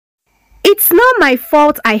It's not my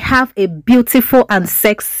fault I have a beautiful and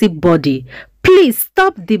sexy body. Please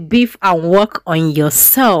stop the beef and work on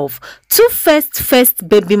yourself. Two-Face first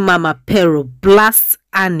baby mama Pero blasts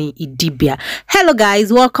Annie Idibia. Hello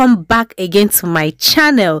guys, welcome back again to my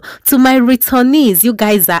channel. To my returnees, you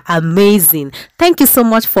guys are amazing. Thank you so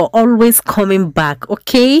much for always coming back,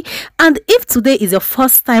 okay? And if today is your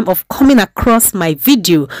first time of coming across my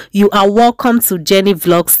video, you are welcome to Jenny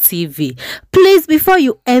Vlogs TV. Please, before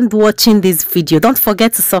you end watching this video, don't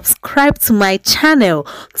forget to subscribe to my channel.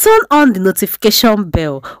 Turn on the notification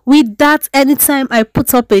bell. With that, anytime I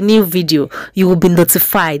put up a new video, you will be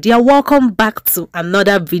notified. You are welcome back to another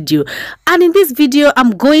video. And in this video,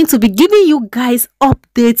 I'm going to be giving you guys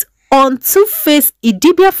updates on Two-Face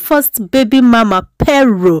Idibia first baby mama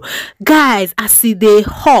Pero. Guys, I see they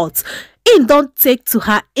hot. Don't take to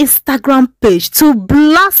her Instagram page to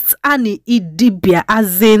blast Annie Idibia,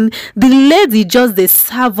 as in the lady just the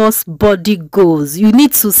serve us body goals. You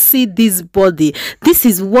need to see this body. This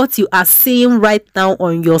is what you are seeing right now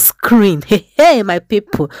on your screen. Hey, my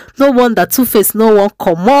people, no wonder Two-Face no one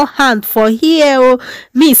come more hand for here. Oh,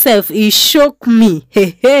 me self, it shock me.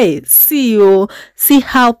 Hey, see you, see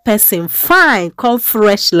how person fine come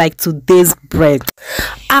fresh like today's bread.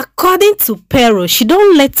 According to Pero, she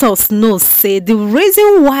don't let us know say the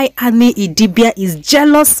reason why Annie Idibia is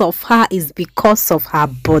jealous of her is because of her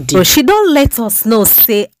body. So she don't let us know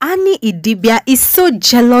say Annie Idibia is so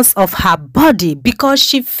jealous of her body because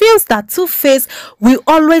she feels that Two-Face will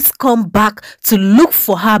always come back to look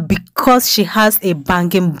for her because she has a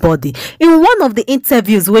banging body. In one of the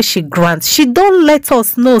interviews where she grants, she don't let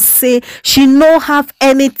us know say she no have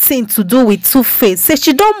anything to do with Two-Face. Say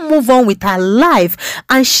she don't move on with her life,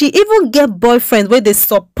 and she even get boyfriend where they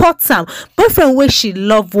support her, boyfriend where she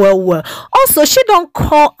love well. Also, she don't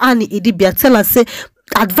call Annie Idibia, tell her say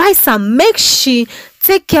advise her make she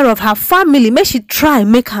take care of her family, make she try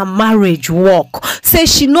make her marriage work. Say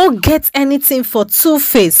she no get anything for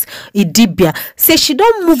Two-Face Idibia. Say she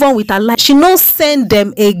don't move on with her life, she no send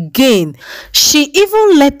them again. She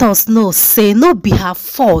even let us know say no be her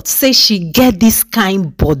fault, say she get this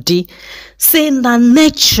kind body. Say na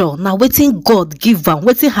nature, na wetin God give am,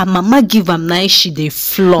 wetin her mama give am, na she dey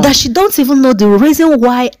flaw. That she don't even know the reason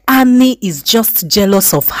why Annie is just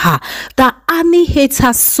jealous of her. That Annie hates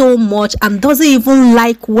her so much and doesn't even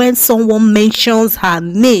like when someone mentions her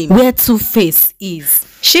name where Two-Face is.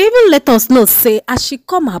 She even let us know say as she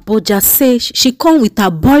come Abuja, say she come with her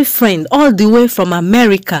boyfriend all the way from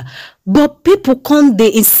America. But people come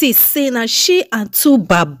they insist saying that she and two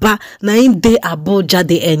baba na in dey Abuja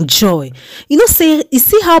they enjoy. You know, say you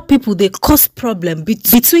see how people they cause problem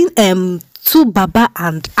between two baba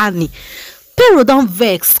and Annie. Pero don't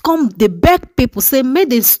vex, come they beg people say may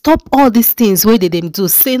they stop all these things where they them do.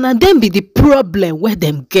 Say now them be the problem where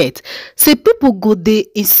them get. Say people go they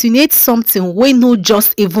insinuate something where no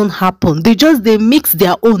just even happen. They mix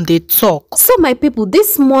their own, they talk. So my people,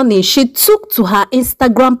 this morning she took to her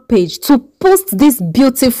Instagram page to post this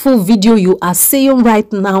beautiful video you are seeing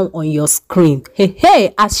right now on your screen.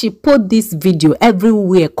 Hey, as she put this video,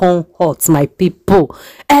 everywhere come hot, my people.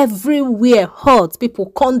 Everywhere hot. People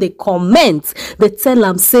come, they comment. They tell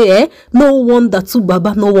them, say, no wonder two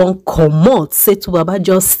baba no one come out. Say two baba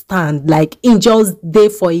just stand like in just day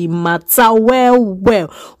for him matter. Well.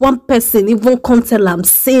 One person even come tell them,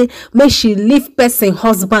 say, may she leave person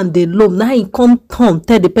husband alone. Now he come turn,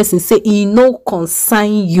 tell the person, say, he no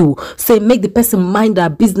consign you. Say, make the person mind her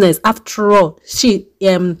business. After all, she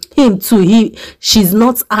him too, she's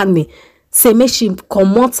not Annie. Say make she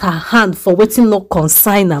come out her hand for waiting no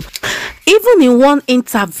consign her. Even in one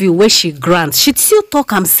interview where she grants, she still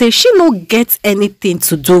talk and say she no get anything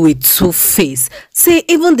to do with Two-Face. Say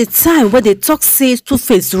even the time where they talk say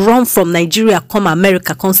Two-Face run from Nigeria come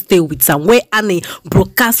America come stay with her, where Annie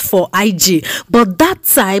broadcast for IG. But that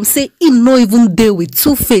time say he no even deal with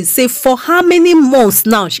Two-Face. Say for how many months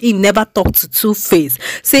now he never talked to Two-Face.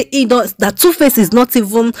 Say he does that Two-Face is not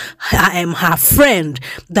even her friend.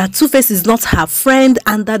 That Two-Face is not her friend,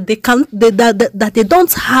 and that that they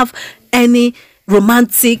don't have any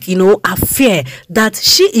romantic affair, that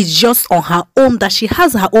she is just on her own, that she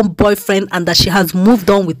has her own boyfriend and that she has moved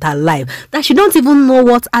on with her life, that she don't even know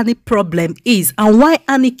what Annie problem is and why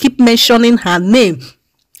Annie keep mentioning her name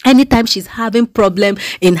anytime she's having problem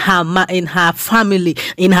in her family,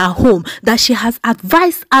 in her home, that she has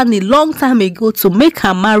advised Annie long time ago to make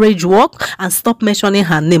her marriage work and stop mentioning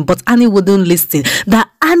her name, but Annie wouldn't listen. That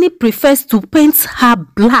Annie prefers to paint her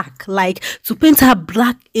black, like to paint her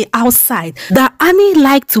black outside. That Annie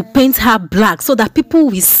like to paint her black so that people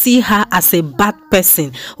will see her as a bad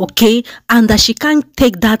person, okay? And that she can't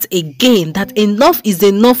take that again, that enough is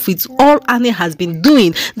enough with all Annie has been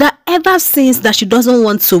doing. That ever since that she doesn't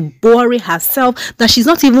want to worry herself, that she's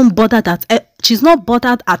not even bothered she's not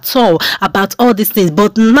bothered at all about all these things,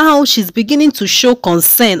 but now she's beginning to show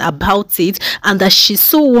concern about it, and that she's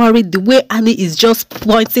so worried the way Annie is just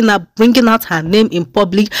pointing her, bringing out her name in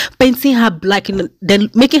public, painting her black,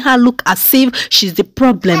 then making her look as if she's the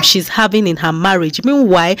problem she's having in her marriage.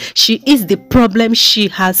 Meanwhile, she is the problem she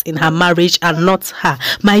has in her marriage and not her.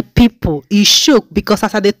 My people, e shook because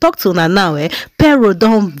as I dey talk to una now, Pero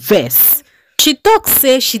don't vex. She talk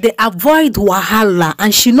say she dey avoid wahala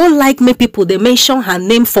and she no like make people dey mention her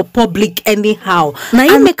name for public anyhow. Now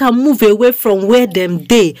you make her move away from where them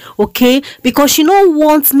dey, okay? Because she no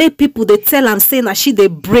want make people dey tell am say na she dey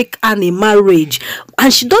break Annie marriage,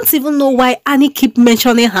 and she don't even know why Annie keep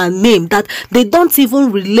mentioning her name. That they don't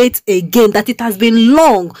even relate again. That it has been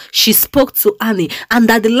long she spoke to Annie, and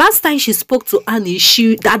that the last time she spoke to Annie,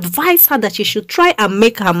 she advised her that she should try and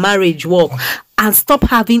make her marriage work and stop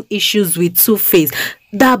having issues with Two-Face.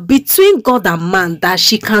 That between God and man, that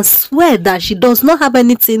she can swear that she does not have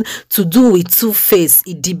anything to do with Two-Face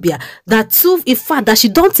Idibia. In fact, that she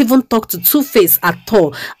don't even talk to Two-Face at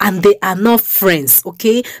all, and they are not friends,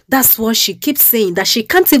 okay? That's what she keeps saying, that she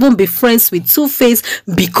can't even be friends with Two-Face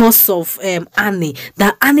because of Annie.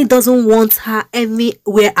 That Annie doesn't want her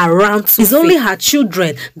anywhere around Two-Face. It's only her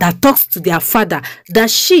children that talks to their father. That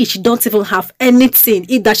she don't even have anything,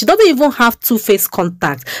 that she doesn't even have Two-Face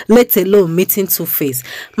contact, let alone meeting Two-Face.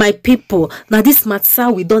 My people, now this matter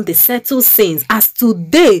we don't settle things. As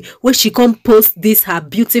today when she come post this her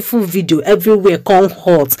beautiful video, everywhere come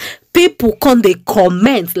hot. People come they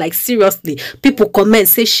comment, like seriously, people comment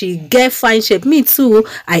say she get fine shape. Me too,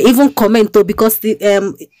 I even comment though, because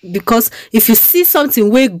because if you see something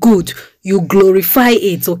way good, you glorify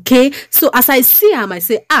it, okay? So as I see her, I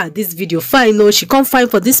say, this video fine. No, she can't find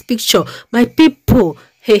for this picture. My people,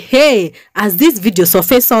 hey, as this video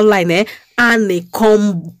surface online, Annie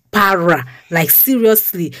come para, like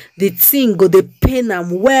seriously, the thing go the pain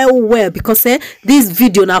am well because this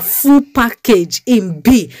video na full package in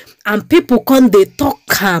B, and people come they talk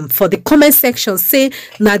calm for the comment section say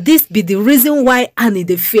now this be the reason why Annie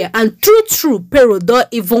dey fear. And true Pero don't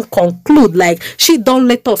even conclude, like she don't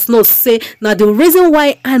let us know say now the reason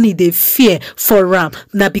why Annie dey fear for ram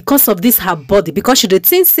now because of this her body, because she dey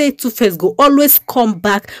think say Two-Face go always come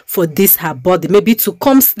back for this her body, maybe to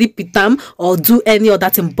come sleep with them or do any other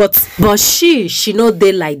thing, but she know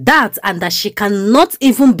they like that, and that she cannot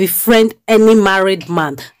even befriend any married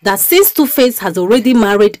man. That since Two-Face has already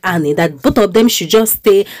married Annie, that both of them should just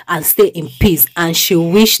stay in peace, and she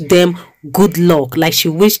wish them good luck, like she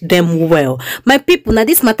wish them well. My people, now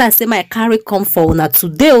this matter I say my carry come for una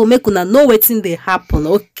today or make una know wetin dey happen,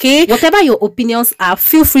 okay? Whatever your opinions are,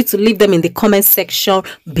 feel free to leave them in the comment section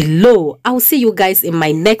below. I will see you guys in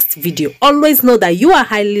my next video. Always know that you are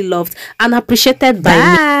highly loved and appreciated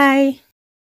by me.